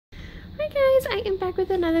guys, I am back with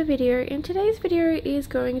another video, and today's video is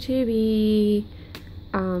going to be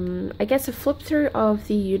I guess a flip through of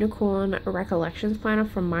the Unicorn Recollections Planner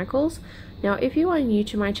from Michaels. Now if you are new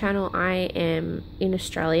to my channel, I am in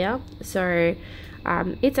Australia, so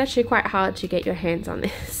it's actually quite hard to get your hands on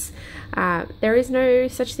this. There is no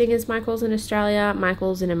such thing as Michaels in Australia.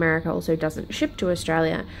 Michaels in America also doesn't ship to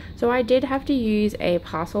Australia, so I did have to use a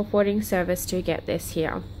parcel forwarding service to get this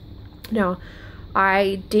here. Now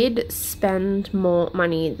I did spend more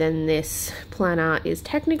money than this planner is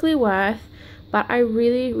technically worth, but I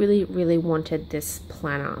really wanted this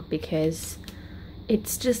planner because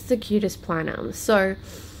it's just the cutest planner. So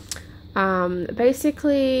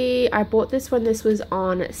basically I bought this when this was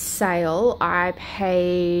on sale. I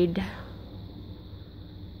paid,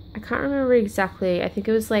 I can't remember exactly, I think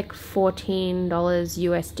it was like $14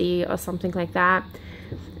 USD or something like that,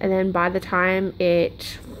 and then by the time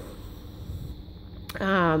it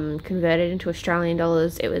converted into Australian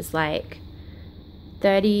dollars, it was like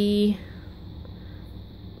 $30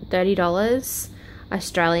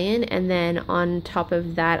 Australian, and then on top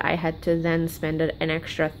of that I had to then spend an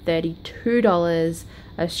extra $32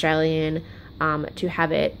 Australian to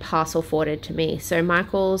have it parcel forwarded to me. So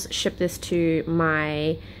Michaels shipped this to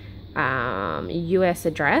my US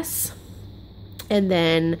address, and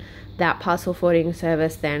then that parcel forwarding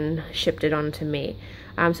service then shipped it on to me.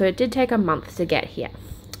 So it did take a month to get here.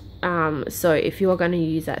 So if you are going to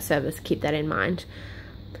use that service, keep that in mind.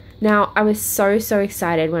 Now, I was so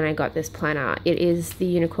excited when I got this planner. It is the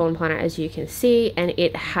Unicorn planner, as you can see, and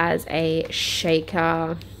it has a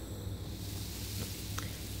shaker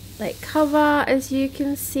like cover, as you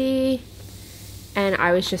can see, and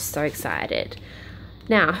I was just so excited.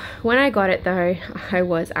 Now, when I got it though, I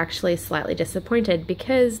was actually slightly disappointed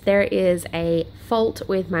because there is a fault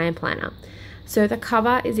with my planner. So the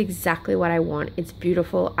cover is exactly what I want. It's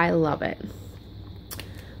beautiful. I love it.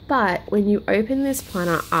 But when you open this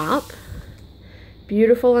planner up,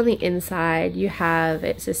 beautiful on the inside, you have,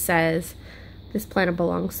 it just says, this planner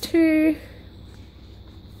belongs to.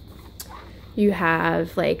 You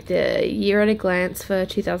have like the year at a glance for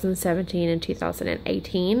 2017 and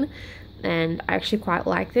 2018. And I actually quite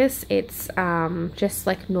like this. It's just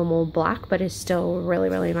like normal black, but it's still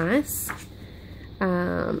really nice.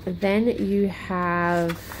 Then you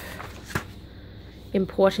have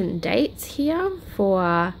important dates here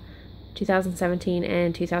for 2017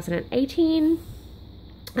 and 2018,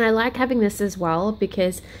 and I like having this as well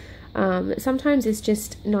because sometimes it's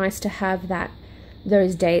just nice to have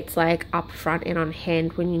those dates like up front and on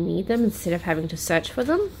hand when you need them instead of having to search for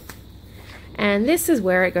them. And this is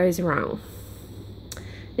where it goes wrong.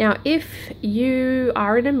 Now if you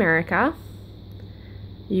are in America,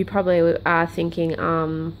 you probably are thinking,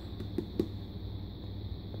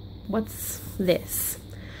 what's this?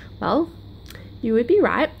 Well, you would be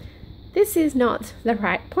right. This is not the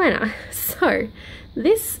right planner. So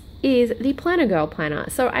this is the Planner Girl planner.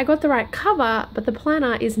 So I got the right cover, but the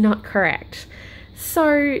planner is not correct.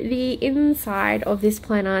 So the inside of this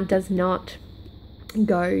planner does not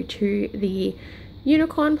go to the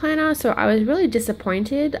Unicorn planner. So I was really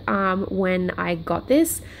disappointed when I got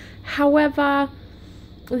this. However,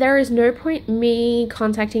 there is no point me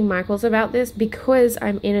contacting Michaels about this because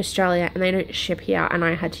I'm in Australia and they don't ship here, and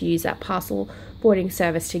I had to use that parcel forwarding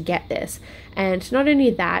service to get this. And not only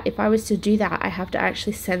that, if I was to do that, I have to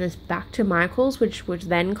actually send this back to Michaels, which would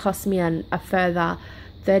then cost me a further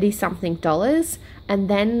 $30-something, and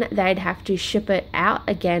then they'd have to ship it out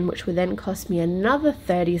again, which would then cost me another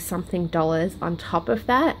 $30-something on top of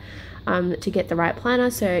that to get the right planner.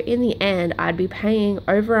 So in the end, I'd be paying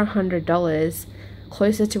over $100,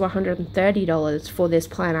 closer to $130 for this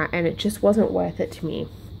planner, and it just wasn't worth it to me.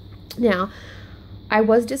 Now, I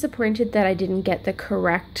was disappointed that I didn't get the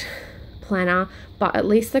correct planner, but at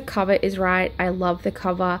least the cover is right. I love the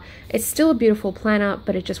cover. It's still a beautiful planner,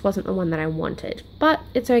 but it just wasn't the one that I wanted. But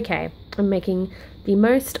it's okay. I'm making the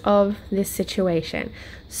most of this situation.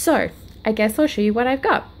 So I guess I'll show you what I've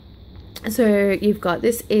got. So you've got,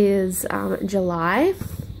 this is July.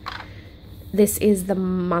 This is the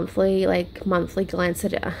monthly glance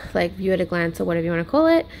at like view at a glance, or whatever you want to call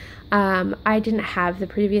it. I didn't have the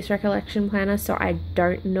previous Recollection planner, so I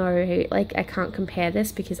don't know, like I can't compare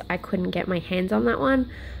this because I couldn't get my hands on that one.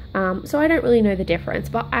 So I don't really know the difference,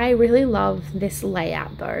 but I really love this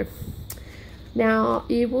layout though. Now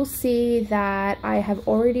you will see that I have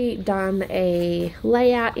already done a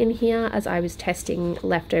layout in here as I was testing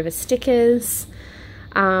leftover stickers.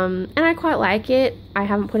 And I quite like it. I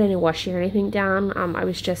haven't put any washi or anything down. I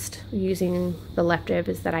was just using the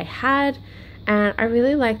leftovers that I had, and I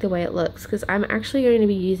really like the way it looks because I'm actually going to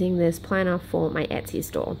be using this planner for my Etsy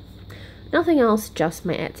store. Nothing else, just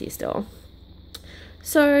my Etsy store.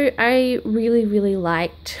 So I really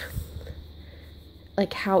liked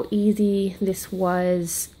like how easy this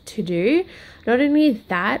was to do. Not only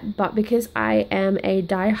that, but because I am a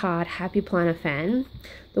die-hard Happy Planner fan,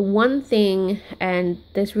 the one thing, and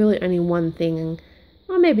there's really only one thing,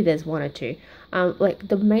 or maybe there's one or two, like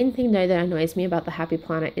the main thing though that annoys me about the Happy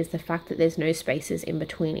Planner is the fact that there's no spaces in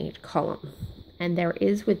between each column, and there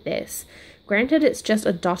is with this. Granted, it's just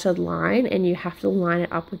a dotted line and you have to line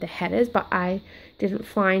it up with the headers, but I didn't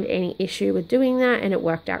find any issue with doing that and it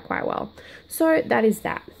worked out quite well. So that is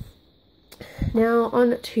that. Now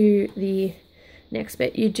on to the next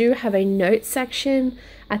bit. You do have a notes section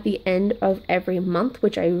at the end of every month,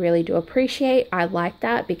 which I really do appreciate. I like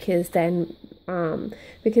that because then,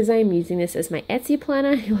 because I'm using this as my Etsy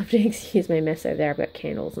planner, you'll have to excuse my mess over there. I've got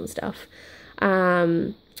candles and stuff.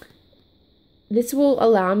 This will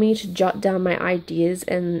allow me to jot down my ideas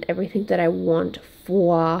and everything that I want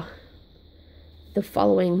for the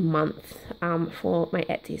following month for my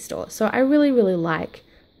Etsy store. So I really like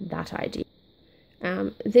that idea.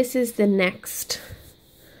 This is the next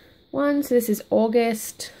one. So this is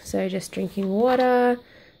August. So just drinking water.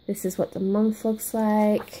 This is what the month looks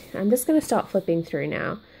like. I'm just going to start flipping through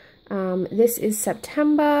now. This is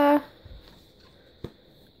September,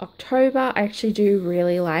 October. I actually do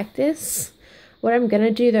really like this. What I'm going to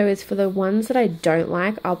do though is for the ones that I don't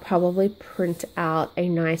like, I'll probably print out a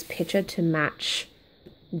nice picture to match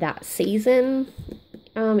that season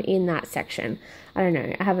in that section. I don't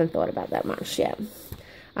know. I haven't thought about that much yet.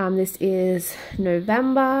 This is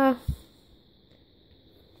November,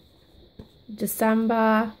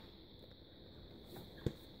 December,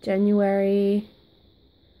 January,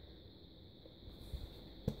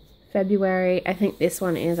 February. I think this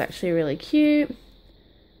one is actually really cute.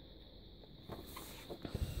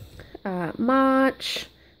 March.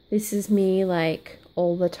 This is me like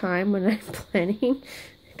all the time when I'm planning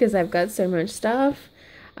because I've got so much stuff.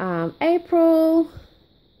 April,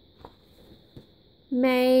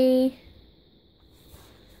 May,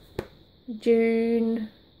 June,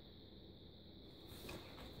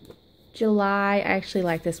 July. I actually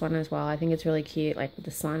like this one as well. I think it's really cute, like with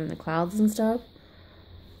the sun and the clouds and stuff.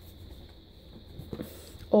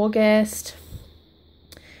 August.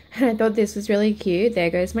 And I thought this was really cute. There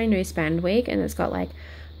goes my no spend week, and it's got like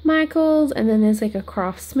Michael's, and then there's like a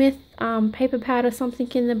Craftsmith paper pad or something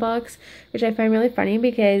in the box, which I find really funny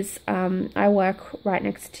because I work right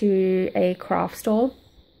next to a craft store.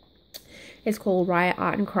 It's called Riot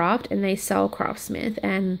Art and Craft, and they sell Craftsmith,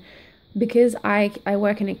 and because I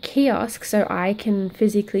work in a kiosk, so I can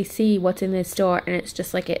physically see what's in their store, and it's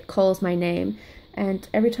just like it calls my name, and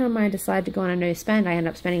every time I decide to go on a no spend, I end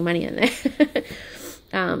up spending money in there.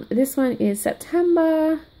 This one is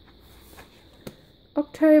September,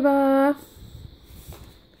 October,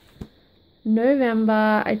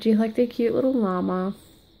 November. I do like the cute little llama.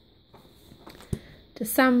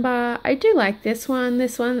 December. I do like this one.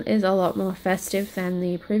 This one is a lot more festive than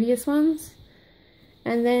the previous ones.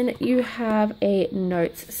 And then you have a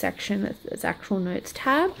notes section. It's actual notes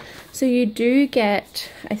tab. So you do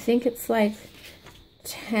get, I think it's like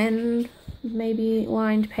 10 maybe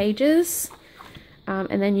lined pages.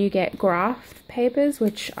 And then you get graph papers,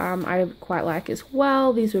 which I quite like as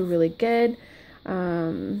well. These were really good.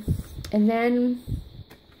 And then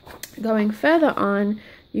going further on,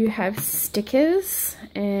 you have stickers.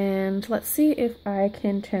 And let's see if I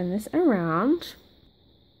can turn this around.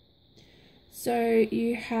 So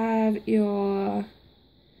you have your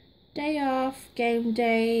day off, game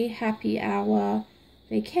day, happy hour,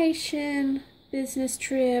 vacation, business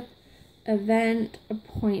trip, event,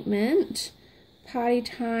 appointment, party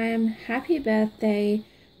time, happy birthday,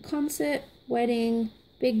 concert, wedding,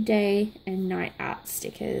 big day, and night out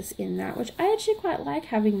stickers in that, which I actually quite like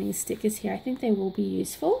having these stickers here. I think they will be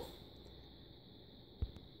useful.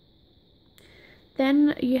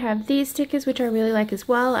 Then you have these stickers, which I really like as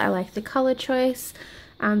well. I like the color choice.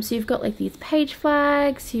 So you've got like these page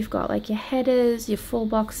flags, you've got like your headers, your full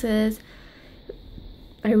boxes.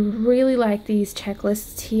 I really like these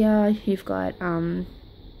checklists here. You've got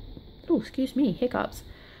oh, excuse me, hiccups.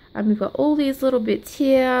 We've got all these little bits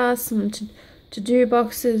here, some to-do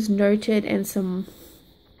boxes noted, and some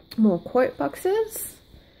more quote boxes.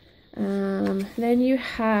 Then you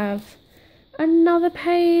have another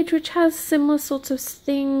page which has similar sorts of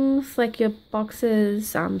things, like your boxes,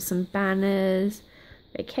 some banners,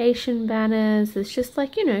 vacation banners. It's just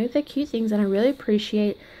like, you know, they're cute things, and I really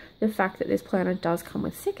appreciate the fact that this planner does come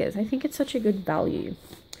with stickers. I think it's such a good value.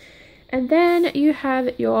 And then you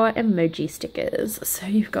have your emoji stickers. So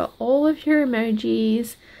you've got all of your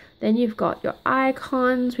emojis. Then you've got your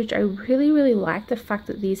icons, which I really like the fact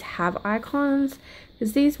that these have icons,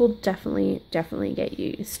 because these will definitely get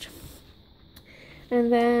used.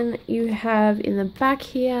 And then you have in the back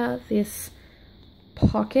here this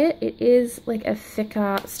pocket. It is like a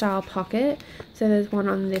thicker style pocket, so there's one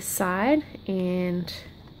on this side and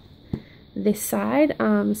this side,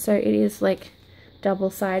 so it is like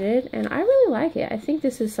double-sided, and I really like it. I think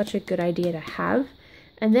this is such a good idea to have.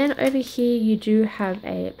 And then over here you do have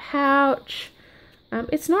a pouch.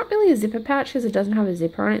 It's not really a zipper pouch because it doesn't have a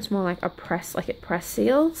zipper on it. It's more like a press, like it press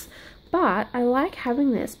seals. But I like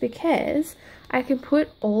having this because I can put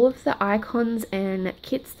all of the icons and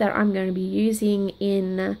kits that I'm going to be using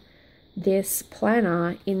in this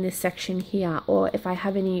planner in this section here, or if I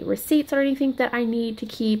have any receipts or anything that I need to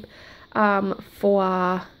keep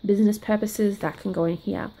for business purposes, that can go in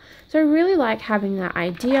here. So I really like having that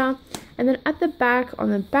idea. And then at the back,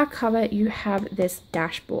 on the back cover, you have this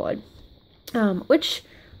dashboard, which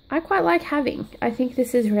I quite like having. I think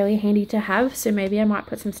this is really handy to have, so maybe I might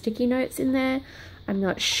put some sticky notes in there. I'm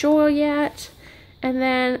not sure yet. And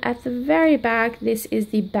then at the very back, this is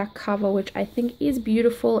the back cover, which I think is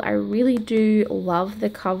beautiful. I really do love the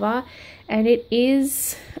cover, and it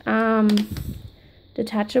is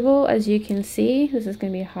detachable, as you can see. This is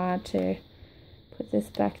going to be hard to put this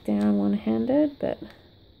back down one-handed, but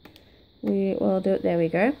we will do it. There we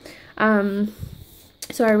go.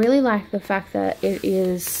 So I really like the fact that it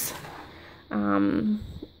is, you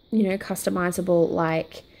know, customizable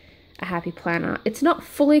like a happy planner. It's not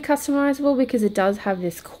fully customizable because it does have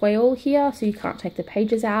this coil here, so you can't take the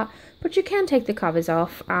pages out, but you can take the covers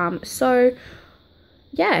off. So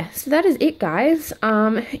yeah, so that is it, guys.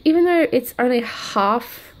 Even though it's only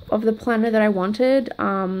half of the planner that I wanted,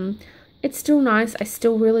 it's still nice. I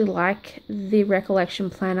still really like the Recollection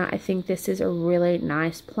Planner. I think this is a really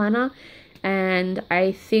nice planner, and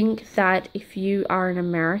I think that if you are an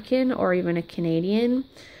American or even a Canadian,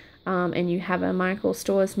 and you have a Michaels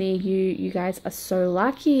stores near you, you guys are so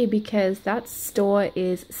lucky, because that store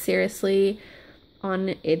is seriously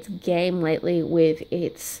on its game lately with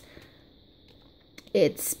its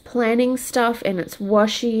planning stuff and its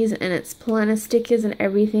washies and its planner stickers and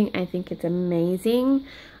everything. I think it's amazing.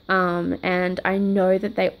 And I know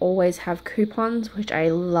that they always have coupons, which I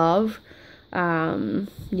love. You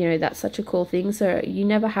know, that's such a cool thing. So you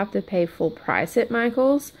never have to pay full price at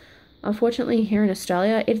Michaels. Unfortunately, here in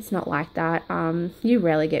Australia, it's not like that. You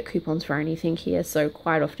rarely get coupons for anything here, so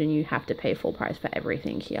quite often you have to pay full price for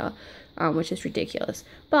everything here, which is ridiculous.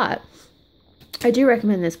 But I do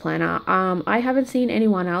recommend this planner. I haven't seen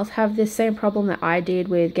anyone else have this same problem that I did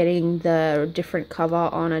with getting the different cover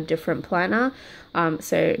on a different planner.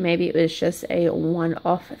 So maybe it was just a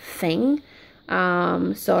one-off thing.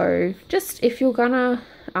 So just if you're gonna,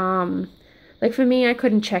 like for me, I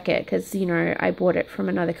couldn't check it because, you know, I bought it from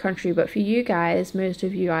another country. But for you guys, most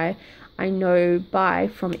of you I know buy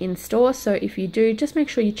from in-store. So if you do, just make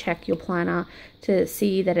sure you check your planner to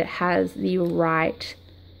see that it has the right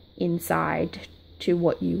inside to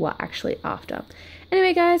what you are actually after.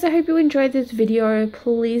 Anyway, guys, I hope you enjoyed this video.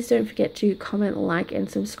 Please don't forget to comment, like, and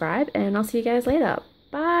subscribe. And I'll see you guys later.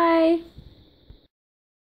 Bye!